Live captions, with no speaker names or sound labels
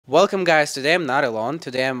Welcome, guys. Today I'm not alone.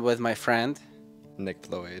 Today I'm with my friend. Nick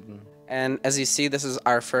Floyd. And as you see, this is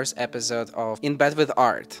our first episode of In Bed with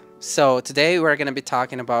Art. So today we're going to be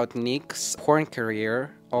talking about Nick's porn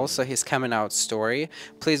career, also his coming out story.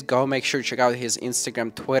 Please go make sure to check out his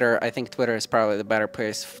Instagram, Twitter. I think Twitter is probably the better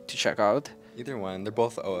place to check out. Either one. They're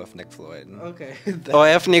both OF Nick Floyd. Okay.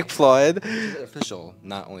 OF Nick Floyd. Official,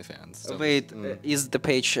 not OnlyFans. So, Wait, is the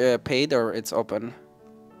page paid or it's open?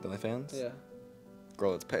 The OnlyFans? Yeah.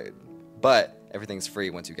 Girl, it's paid. But everything's free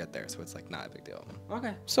once you get there, so it's like not a big deal.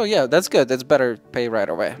 Okay. So yeah, that's good. That's better pay right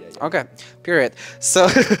away. Yeah. Okay. Period. So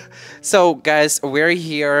so guys, we're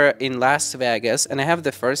here in Las Vegas and I have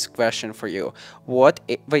the first question for you.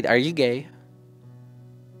 Wait, are you gay?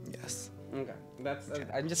 Yes. Okay.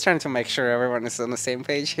 I'm just trying to make sure everyone is on the same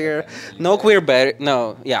page here. No queer bait.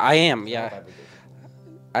 No. Yeah, I am. Yeah.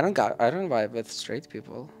 I don't vibe with straight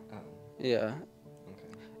people. Oh. Yeah.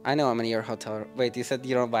 I know I'm in your hotel. Wait, you said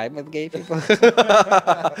you don't vibe with gay people? Okay.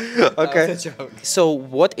 That was a joke. So,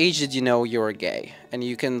 what age did you know you were gay? And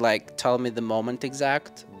you can like tell me the moment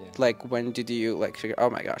exact. Yeah. Like when did you like figure? Oh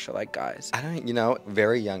my gosh, I like guys. I don't,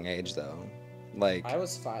 very young age though. Like, I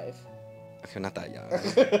was 5. okay, not that young.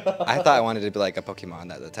 I thought I wanted to be like a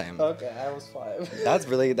Pokemon at the time. Okay, I was 5. That's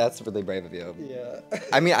really brave of you. Yeah.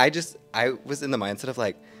 I mean, I was in the mindset of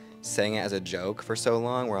like saying it as a joke for so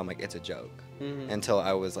long where I'm like, it's a joke. Until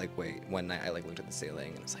I was like, wait, one night I like looked at the ceiling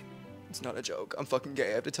and I was like, it's not a joke. I'm fucking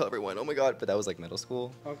gay. I have to tell everyone. Oh my God. But that was like middle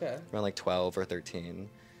school. Okay. Around like 12 or 13.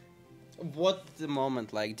 What the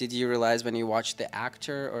moment like? Did you realize when you watched the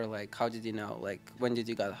actor, or like how did you know? Like when did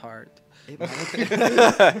you got hard? It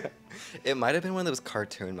might have been one of those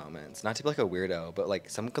cartoon moments. Not to be like a weirdo, but like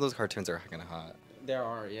some of those cartoons are kind of hot. There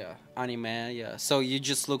are, yeah. Anime, yeah. So you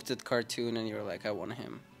just looked at cartoon and you were like, I want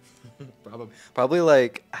him. Probably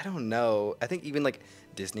like, I don't know. I think even like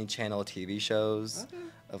Disney Channel TV shows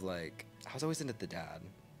of like, I was always into the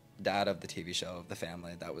dad of the TV show of the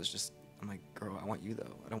family. That was just, I'm like, girl, I want you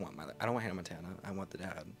though. I don't want Hannah Montana. I want the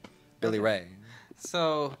dad, Billy Ray.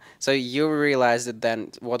 So you realized it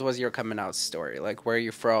then. What was your coming out story? Like, where are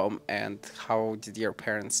you from, and how did your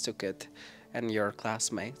parents took it, and your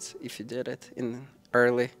classmates, if you did it in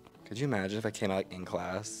early? Could you imagine if I came out in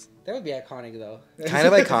class? That would be iconic, though. Kind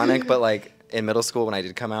of iconic, but like in middle school when I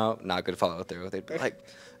did come out, not good follow through. They'd be like,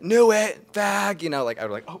 "Knew it, fag," you know. Like I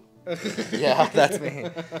was like, "Oh, yeah, that's me."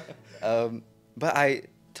 But I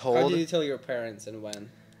told. How did you tell your parents and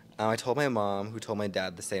when? I told my mom, who told my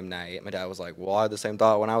dad the same night. My dad was like, "Well, I had the same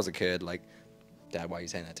thought when I was a kid." Like, Dad, why are you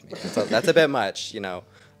saying that to me? That's a bit much, you know.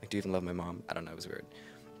 Like, do you even love my mom? I don't know. It was weird.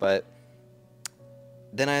 But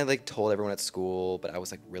then I like told everyone at school, but I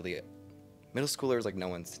was like really. Middle schoolers, like no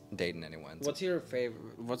one's dating anyone. So. What's your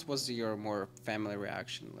favorite? What was your more family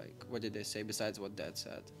reaction? Like, what did they say besides what Dad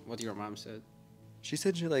said? What your mom said? She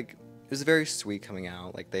said it was very sweet coming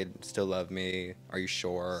out. Like they still love me. Are you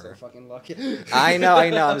sure? So fucking lucky. I know.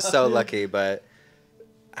 I'm so lucky, but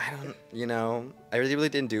I don't. You know, I really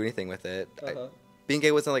didn't do anything with it. Being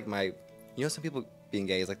gay wasn't like my. You know, some people being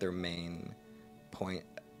gay is like their main point.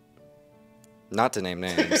 Not to name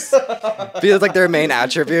names. Feels like their main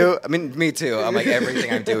attribute. I mean, me too. I'm like, everything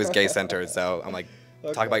I do is gay centered. So I'm like,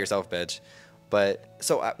 talk about yourself, bitch. But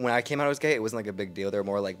so when I came out as gay, it wasn't like a big deal. They were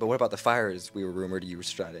more like, but what about the fires we were rumored you were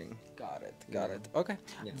strutting? Got it. Okay.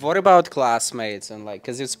 Yeah. What about classmates and like,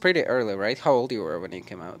 because it's pretty early, right? How old you were when you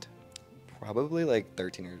came out? Probably like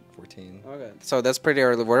 13 or 14. Okay. So that's pretty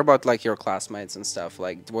early. What about like your classmates and stuff?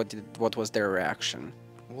 Like, what was their reaction?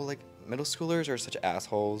 Well, like middle schoolers are such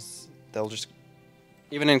assholes. They'll just.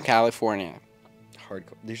 Even in California.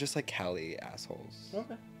 Hardcore. They're just like Cali assholes.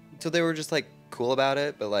 Okay. So they were just like cool about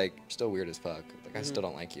it, but like still weird as fuck. Like I still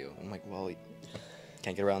don't like you. I'm like, well,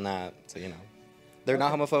 can't get around that. So you know, they're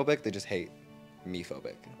not homophobic. They just hate me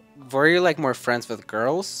phobic. Were you like more friends with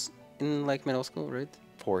girls in like middle school, right?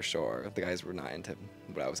 For sure, the guys were not into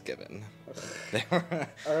what I was given.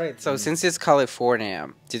 All right. So since it's California,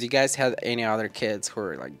 did you guys have any other kids who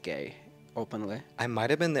were like gay openly? I might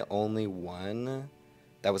have been the only one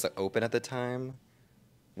that was like open at the time.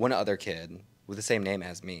 One other kid with the same name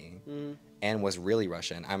as me and was really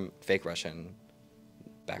Russian. I'm fake Russian.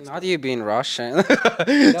 Not you being Russian. No,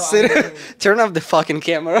 Turn off the fucking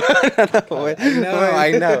camera.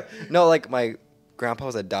 I know. No, like my grandpa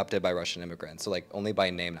was adopted by Russian immigrants, so like only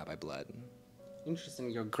by name, not by blood.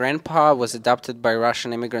 Interesting. Your grandpa was adopted by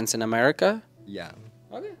Russian immigrants in America? Yeah.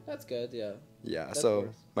 Okay, that's good, yeah. Yeah, That so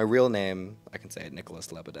works. my real name, I can say it, Nicholas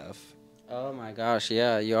Lebedev. Oh my gosh,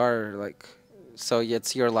 yeah, you are like So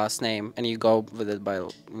it's your last name, and you go with it by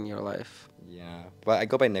in your life. Yeah, but I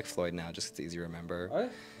go by Nick Floyd now, just 'cause it's easier to remember.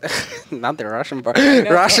 Not the Russian part.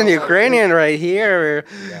 Russian Ukrainian right here.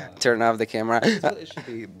 Yeah. Turn off the camera. That's what it should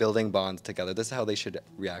be, building bonds together. This is how they should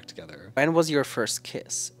react together. When was your first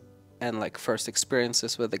kiss? And like first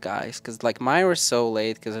experiences with the guys? Because like mine were so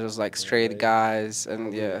late because it was like straight guys.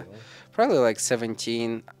 And yeah, probably like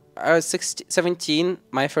 17. I was 16, 17.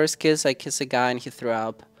 My first kiss, I kissed a guy and he threw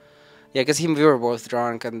up. Yeah, because we were both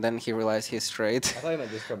drunk, and then he realized he's straight. I thought you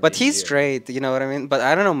meant just from But being he's you. straight, you know what I mean? But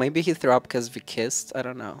I don't know, maybe he threw up because we kissed. I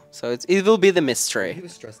don't know. So it will be the He mystery.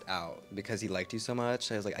 was stressed out because he liked you so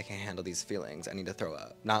much. I was like, I can't handle these feelings. I need to throw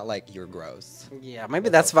up. Not like you're gross. Yeah, maybe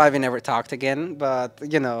that's why we never talked again. But,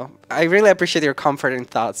 you know, I really appreciate your comforting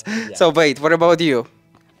thoughts. Yeah. So wait, what about you?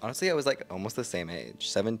 Honestly, I was like almost the same age,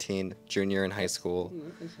 17, junior in high school,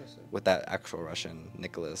 with that actual Russian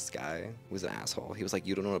Nicholas guy who was an asshole. He was like,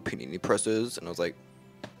 you don't know what panini press is? And I was like,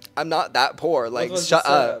 I'm not that poor. Like, shut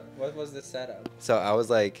up. What was the setup? So I was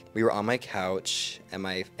like, we were on my couch,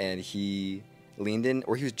 and he leaned in,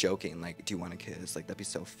 or he was joking, like, do you want a kiss? Like, that'd be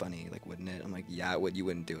so funny, like, wouldn't it? I'm like, yeah, it would. You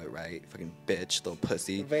wouldn't do it, right? Fucking bitch, little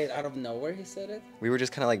pussy. Wait, out of nowhere he said it? We were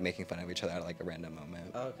just kind of like making fun of each other at like a random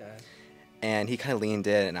moment. Okay. And he kind of leaned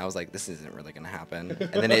in, and I was like, this isn't really gonna happen.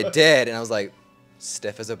 And then it did, and I was like,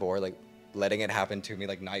 stiff as a board, like letting it happen to me,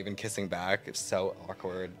 like not even kissing back. It's so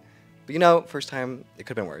awkward. But you know, first time, it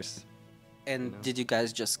could have been worse. And did you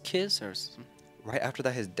guys just kiss or something? Right after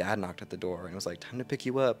that, his dad knocked at the door, and it was like, time to pick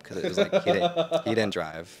you up, because it was like, he didn't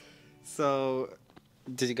drive. So,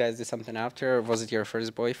 did you guys do something after? Or was it your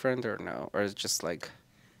first boyfriend or no? Or is it just like...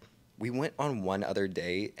 We went on one other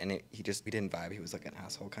date, and we didn't vibe. He was like an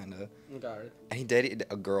asshole, kind of. Got it. And he dated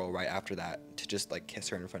a girl right after that to just like kiss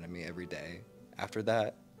her in front of me every day after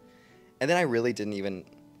that. And then I really didn't even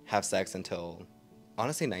have sex until,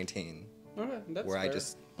 honestly, 19. Okay, that's where I fair.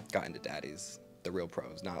 just got into Daddies, the real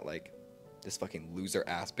pros, not like this fucking loser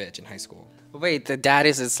ass bitch in high school. Wait, the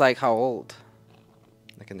daddies, it's like how old?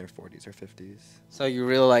 Like in their 40s or 50s. So you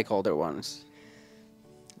really like older ones?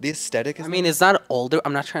 The aesthetic is. I mean, it's not older.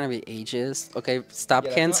 I'm not trying to be ageist. Okay, stop Yeah,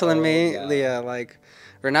 that's canceling not me. old, yeah. Yeah, like,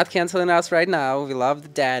 we're not canceling us right now. We love the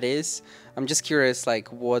daddies. I'm just curious, like,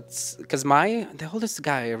 because the oldest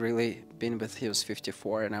guy I really been with, he was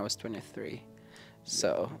 54 and I was 23.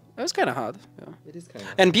 So it was kind of hot. Yeah. It is kind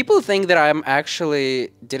of. And people think that I'm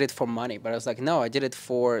actually did it for money, but I was like, no, I did it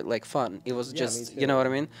for like fun. It was Yeah, just, me you know too. what I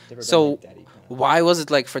mean? Never been So like daddy kinda. why was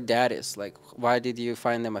it like for daddies? Like, why did you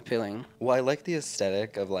find them appealing? Well, I like the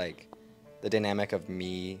aesthetic of like the dynamic of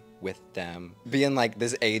me with them being like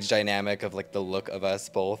this age dynamic of like the look of us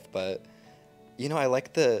both. But you know, I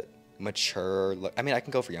like the mature look. I mean, I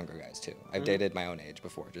can go for younger guys too. I've dated my own age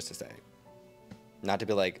before, just to say, not to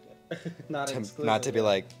be like, not to be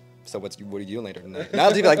like, so what are you doing later tonight?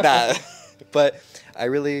 Not to be like that. But I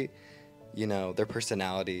really, you know, their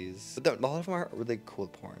personalities. But a lot of them are really cool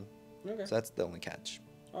with porn. Okay. So that's the only catch.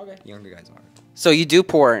 Okay. Younger guys are. So you do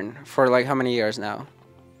porn for like how many years now?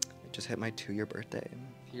 I just hit my 2-year birthday.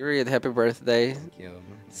 Period. Happy birthday. Thank you.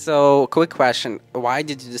 So, quick question: why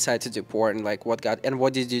did you decide to do porn? Like, what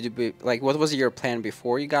did you do? Like, what was your plan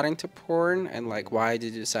before you got into porn? And like, why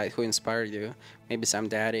did you decide? Who inspired you? Maybe some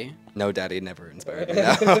daddy. No, daddy never inspired me.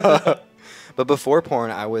 No. But before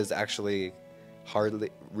porn, I was actually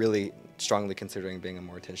really strongly considering being a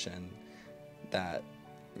mortician. That,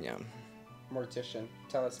 yeah. Mortician.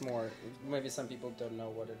 Tell us more. Maybe some people don't know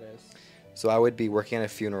what it is. So I would be working at a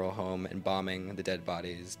funeral home, embalming the dead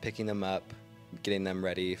bodies, picking them up, getting them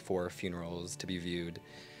ready for funerals to be viewed.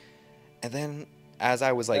 And then as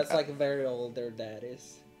I was like... That's like very older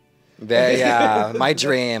daddies. Yeah, my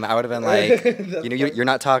dream. I would have been like, you know, you're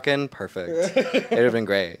not talking? Perfect. It would have been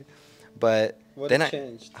great. But What then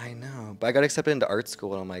changed? I know. But I got accepted into art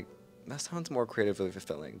school, and I'm like, that sounds more creatively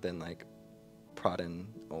fulfilling than like prodding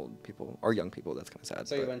old people or young people. That's kind of sad.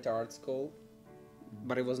 So you went to art school,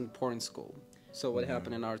 but it wasn't porn school. So what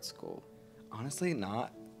happened in art school? Honestly,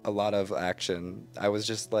 not a lot of action. I was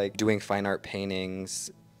just like doing fine art paintings,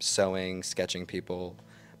 sewing, sketching people.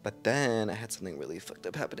 But then I had something really fucked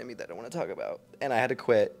up happen to me that I don't want to talk about. And I had to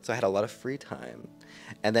quit. So I had a lot of free time.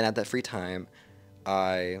 And then at that free time,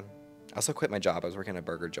 I also quit my job. I was working at a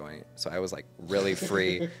burger joint. So I was like really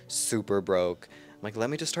free, super broke. I'm like, let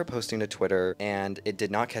me just start posting to Twitter. And it did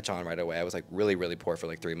not catch on right away. I was like really, really poor for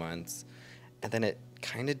like 3 months. And then it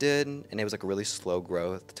kind of did. And it was like a really slow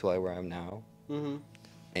growth to where I am now. Mm-hmm.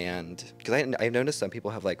 And because I've noticed some people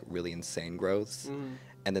have like really insane growths. Mm-hmm.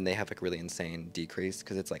 And then they have like really insane decrease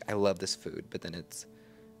because it's like, I love this food, but then it's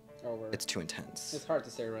Over. it's too intense. It's hard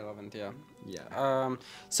to say relevant, yeah. Yeah.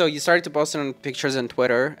 So you started to post on pictures on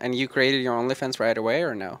Twitter, and you created your OnlyFans right away,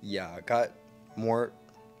 or no? Yeah, I got more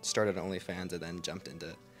started on OnlyFans and then jumped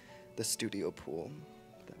into the studio pool.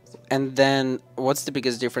 And then, what's the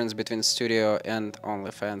biggest difference between studio and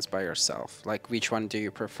OnlyFans by yourself? Like, which one do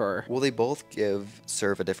you prefer? Well, they both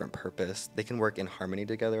serve a different purpose. They can work in harmony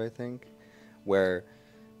together, I think, where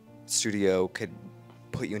studio could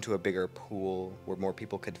put you into a bigger pool where more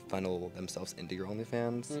people could funnel themselves into your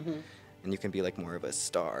OnlyFans, and you can be like more of a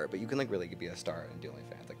star, but you can like really be a star and do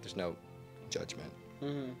OnlyFans. Like, there's no judgment.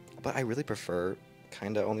 But I really prefer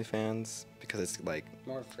kind of OnlyFans because it's like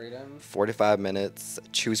More freedom. 45 minutes,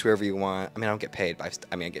 choose whoever you want. I mean, I don't get paid by,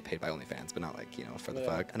 I mean, I get paid by OnlyFans, but not like, you know, for the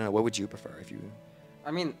fuck. I don't know, what would you prefer if you...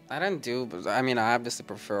 I mean, I don't do, I mean, I obviously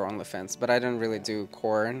prefer OnlyFans, but I don't really do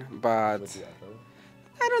porn, but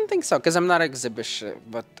I don't think so, because I'm not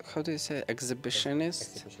but how do you say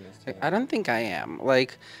exhibitionist? Like, I don't think I am.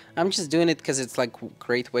 Like, I'm just doing it because it's like a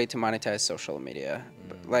great way to monetize social media.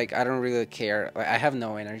 Like, I don't really care. Like, I have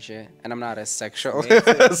no energy, and I'm not as sexual.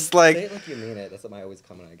 It's like, say it like you mean it. That's my always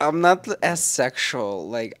comment. I'm not as sexual.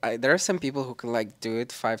 Like, there are some people who can like do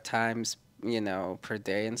it 5 times, you know, per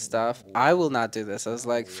day and stuff. I will not do this. I was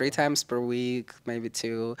like 3 times per week, maybe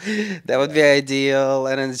 2. That would be ideal,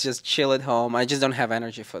 and then just chill at home. I just don't have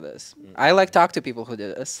energy for this. I like talk to people who do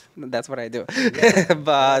this. That's what I do.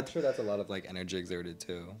 But I'm sure that's a lot of like energy exerted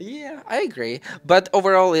too. yeah, I agree. But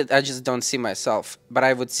overall, I just don't see myself. But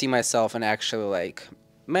I would see myself in actually like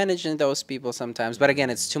managing those people sometimes. But again,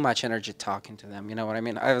 it's too much energy talking to them. You know what I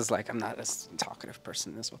mean? I was like, I'm not a talkative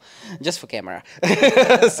person as well, just for camera.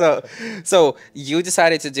 so you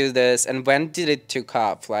decided to do this, and when did it took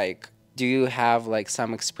off? Like, do you have like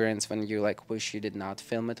some experience when you like wish you did not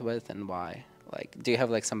film it with, and why? Like, do you have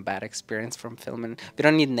like some bad experience from filming? We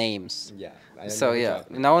don't need names. Yeah. So yeah,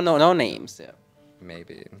 no names. Yeah.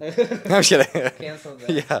 Maybe. I'm kidding. Cancel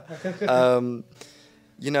that. Yeah.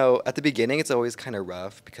 You know, at the beginning, it's always kind of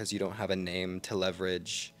rough because you don't have a name to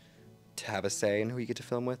leverage to have a say in who you get to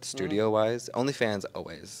film with, studio-wise. OnlyFans,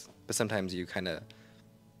 always. But sometimes you kind of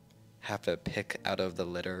have to pick out of the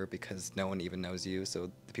litter because no one even knows you.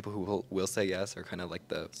 So the people who will say yes are kind of like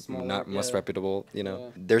the most reputable, you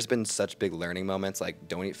know. Yeah. There's been such big learning moments, like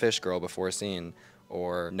don't eat fish, girl, before a scene.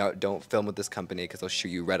 Or no, don't film with this company because they'll shoot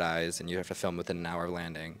you red eyes and you have to film within an hour of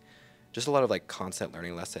landing. Just a lot of like constant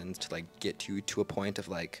learning lessons to like get you to a point of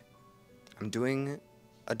like, I'm doing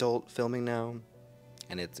adult filming now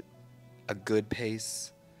and it's a good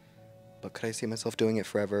pace, but could I see myself doing it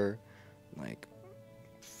forever? Like,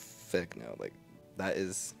 fuck no. Like, that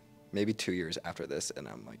is maybe 2 years after this and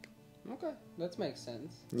I'm like, okay, that makes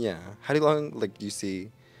sense. Yeah. How long like do you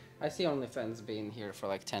see? I see OnlyFans being here for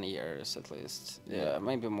like 10 years at least. Yeah,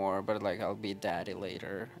 maybe more, but like I'll be daddy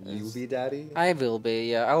later. You'll be daddy? I will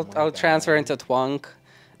be, yeah. I'll transfer into Twunk,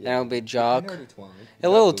 and I'll be jock. A You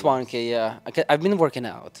little got boobs. twonky, yeah. I've been working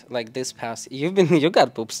out like this past. You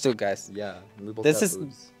got boobs too, guys. Yeah, we both This got is-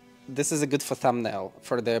 boobs. This is a good for thumbnail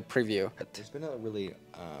for the preview. There's been a really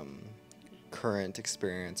current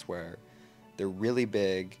experience where they're really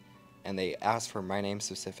big and they ask for my name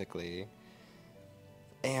specifically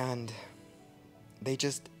and they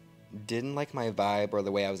just didn't like my vibe or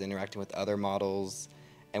the way I was interacting with other models,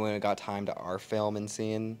 and when it got time to our film and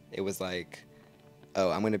scene, it was like,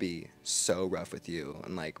 oh, I'm gonna be so rough with you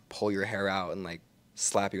and like pull your hair out and like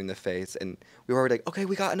slap you in the face, and we were already like, okay,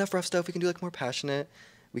 we got enough rough stuff, we can do like more passionate,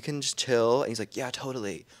 we can just chill. And he's like, yeah,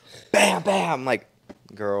 totally. Bam, bam. Like,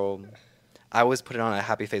 girl, I was putting on a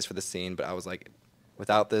happy face for the scene, but I was like,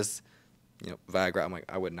 without this, you know, Viagra, I'm like,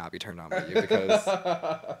 I would not be turned on by you because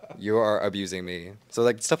you are abusing me. So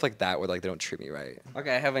like stuff like that where like they don't treat me right.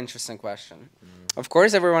 Okay, I have an interesting question. Of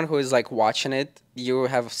course, everyone who is like watching it, you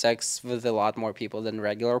have sex with a lot more people than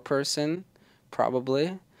regular person,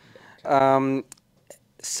 probably.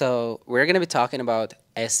 So we're gonna be talking about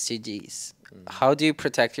STDs. How do you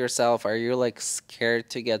protect yourself? Are you like scared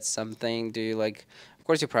to get something? Do you like? Of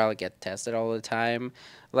course, you probably get tested all the time.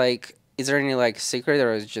 Like, is there any like secret,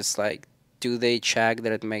 or is it just like, do they check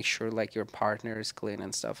that it makes sure like your partner is clean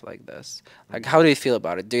and stuff like this? Like, how do you feel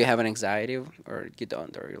about it? Do you have an anxiety, or you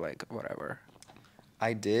don't, or you're like whatever?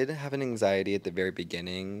 I did have an anxiety at the very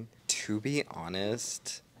beginning. To be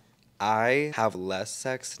honest, I have less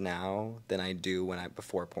sex now than I do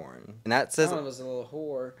before porn. And that says... I was a little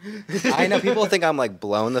whore. I know people think I'm like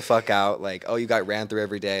blown the fuck out. Like, oh, you got ran through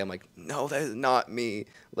every day. I'm like, no, that is not me.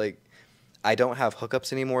 Like, I don't have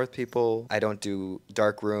hookups anymore with people. I don't do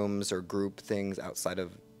dark rooms or group things outside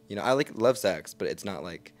of, you know, I love sex, but it's not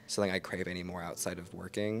like something I crave anymore outside of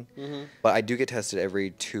working. But I do get tested every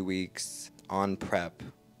 2 weeks on prep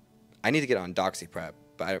I need to get on Doxy Prep,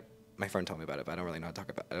 but my friend told me about it, but I don't really know how to talk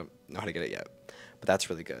about. I don't know how to get it yet, but that's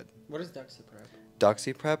really good. What is Doxyprep?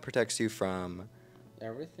 Doxyprep protects you from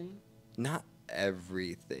Everything? not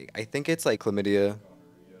everything. I think it's like chlamydia,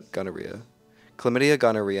 gonorrhea,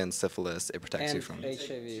 and syphilis. It protects you from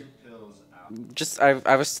HIV.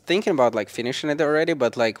 I was thinking about like finishing it already,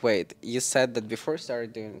 but like wait, you said that before you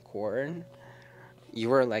started doing corn, you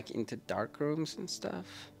were like into dark rooms and stuff.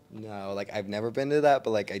 No, like I've never been to that,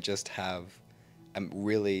 but like I just have. I'm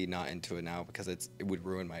really not into it now because it would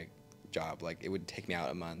ruin my job. Like it would take me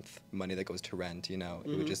out a month, money that goes to rent. You know,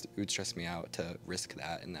 it would stress me out to risk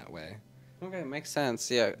that in that way. Okay, makes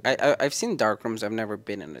sense. Yeah, I've seen dark rooms. I've never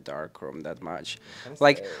been in a dark room that much.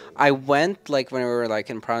 Like I went like when we were like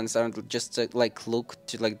in Provincetown just to like look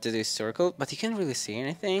to like do this circle, but you can't really see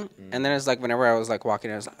anything. And then it's like whenever I was like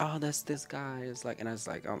walking, I was like, oh, that's this guy. It's like, and I was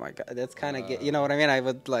like, oh my god, that's kind of you know what I mean? I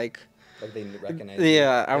would like. Like they recognize.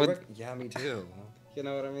 Yeah, you. I would. Yeah, me too. You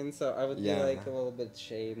know what I mean? So I would be like a little bit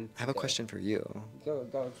shamed. I have a question for you.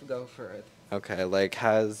 Go for it. Okay, like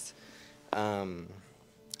has,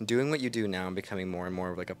 doing what you do now and becoming more and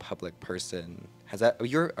more of like a public person, has that? Oh,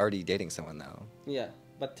 you're already dating someone though. Yeah,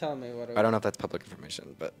 but tell me what. I don't know if that's public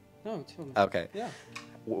information, but. No, tell me. Okay. Yeah.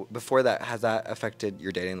 Before that, has that affected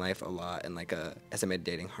your dating life a lot, and like has it made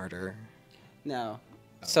dating harder? No.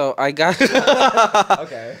 So I got.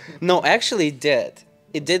 Okay. No, actually, it did.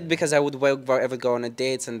 It did because I would ever go on a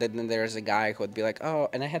dates, and then there's a guy who would be like, oh,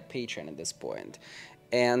 and I had Patreon at this point,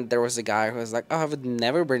 and there was a guy who was like, oh, I would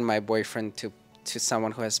never bring my boyfriend to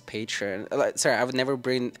someone who has Patreon. Sorry, I would never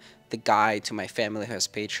bring the guy to my family who has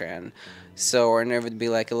Patreon. So, and there would be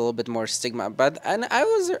like a little bit more stigma. But, and I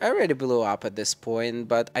already blew up at this point,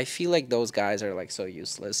 but I feel like those guys are like so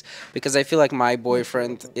useless because I feel like my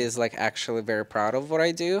boyfriend is like actually very proud of what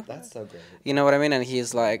I do. That's so great. You know what I mean? And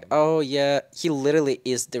he's like, oh yeah, he literally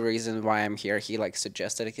is the reason why I'm here. He like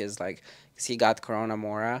suggested it. He's like, 'cause he got Corona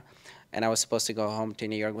Mora. And I was supposed to go home to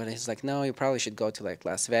New York, but he's like, no, you probably should go to like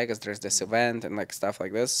Las Vegas. There's this event and like stuff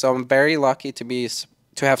like this. So I'm very lucky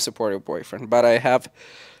to have supportive boyfriend. But I have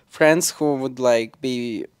friends who would like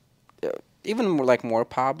be even more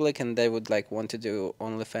public, and they would like want to do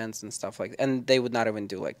OnlyFans and stuff like that. And they would not even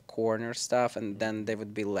do like corner stuff, and then they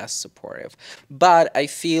would be less supportive. But I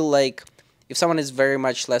feel like if someone is very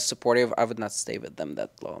much less supportive, I would not stay with them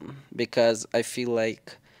that long because I feel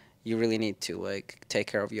like you really need to like take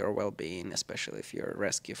care of your well-being, especially if you're a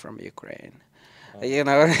rescue from Ukraine. You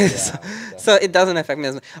know, so it doesn't affect me.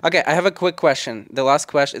 Okay, I have a quick question. The last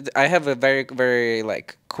question, I have a very, very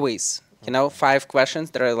like quiz. You know, 5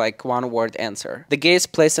 questions that are like one-word answer. The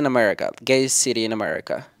gayest place in America, gayest city in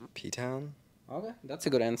America. P-Town? Okay, that's a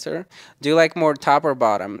good answer. Do you like more top or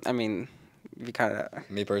bottom? I mean, we kind of.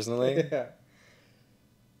 Me personally? Yeah.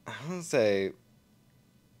 I would say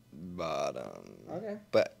bottom. Okay.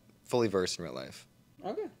 But fully versed in real life.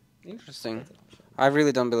 Okay, interesting. I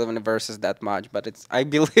really don't believe in the verses that much, but I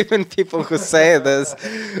believe in people who say this.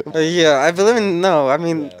 Yeah, I believe in,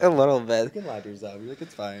 a little bit. You can lie to yourself. You're like,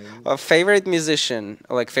 it's fine. Favorite musician,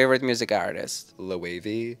 like favorite music artist? Lil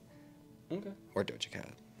Wavy. Okay. Or Doja Cat.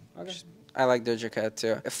 Okay. I like Doja Cat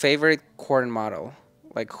too. A favorite corn model?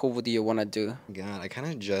 Like, who would you want to do? God, I kind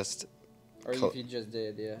of just... Or if you just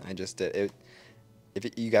did, yeah. I just did.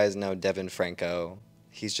 If you guys know Devin Franco...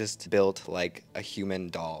 He's just built like a human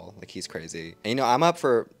doll. Like, he's crazy. And, you know, I'm up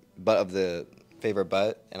for butt of the favorite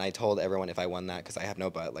butt, and I told everyone if I won that, because I have no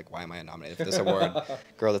butt, like, why am I nominated for this award?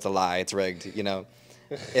 Girl, it's a lie. It's rigged, you know?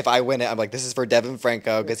 If I win it, I'm like, this is for Devin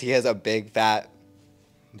Franco, because he has a big, fat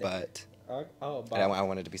butt. Oh, and I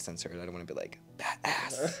want it to be censored. I don't want to be like, that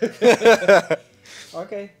ass.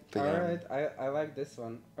 Okay. All right. I like this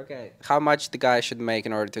one. Okay. How much the guy should make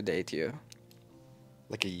in order to date you?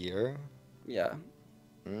 Like a year? Yeah.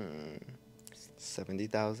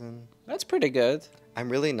 70,000. That's pretty good. I'm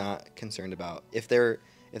really not concerned about if they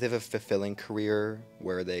have a fulfilling career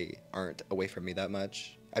where they aren't away from me that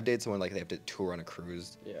much. I've dated someone like they have to tour on a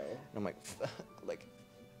cruise. Yeah. And I'm like,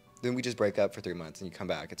 then we just break up for 3 months and you come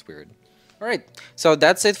back. It's weird. All right. So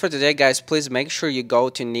that's it for today, guys. Please make sure you go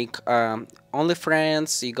to Nick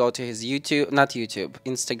OnlyFans. You go to his YouTube, not YouTube,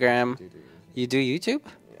 Instagram. You do YouTube?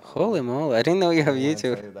 Holy moly, I didn't know you have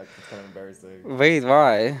YouTube. That's kind of embarrassing. Wait,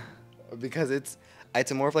 why? Because it's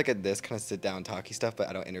more of like this kind of sit down talky stuff, but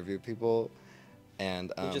I don't interview people.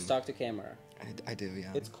 And you just talk to camera. I do,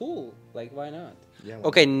 yeah. It's cool. Like, why not? Yeah.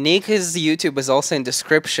 Okay, Nick's YouTube is also in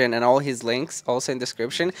description, and all his links also in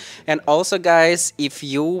description. And also, guys, if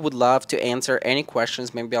you would love to answer any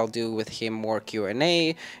questions, maybe I'll do with him more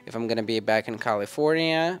Q&A if I'm gonna be back in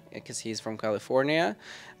California, because he's from California.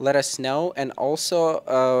 Let us know. And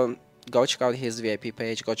also, go check out his VIP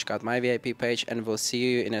page, go check out my VIP page, and we'll see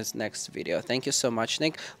you in his next video. Thank you so much,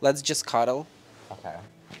 Nick. Let's just cuddle. Okay.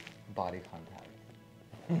 Body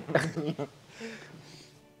contact.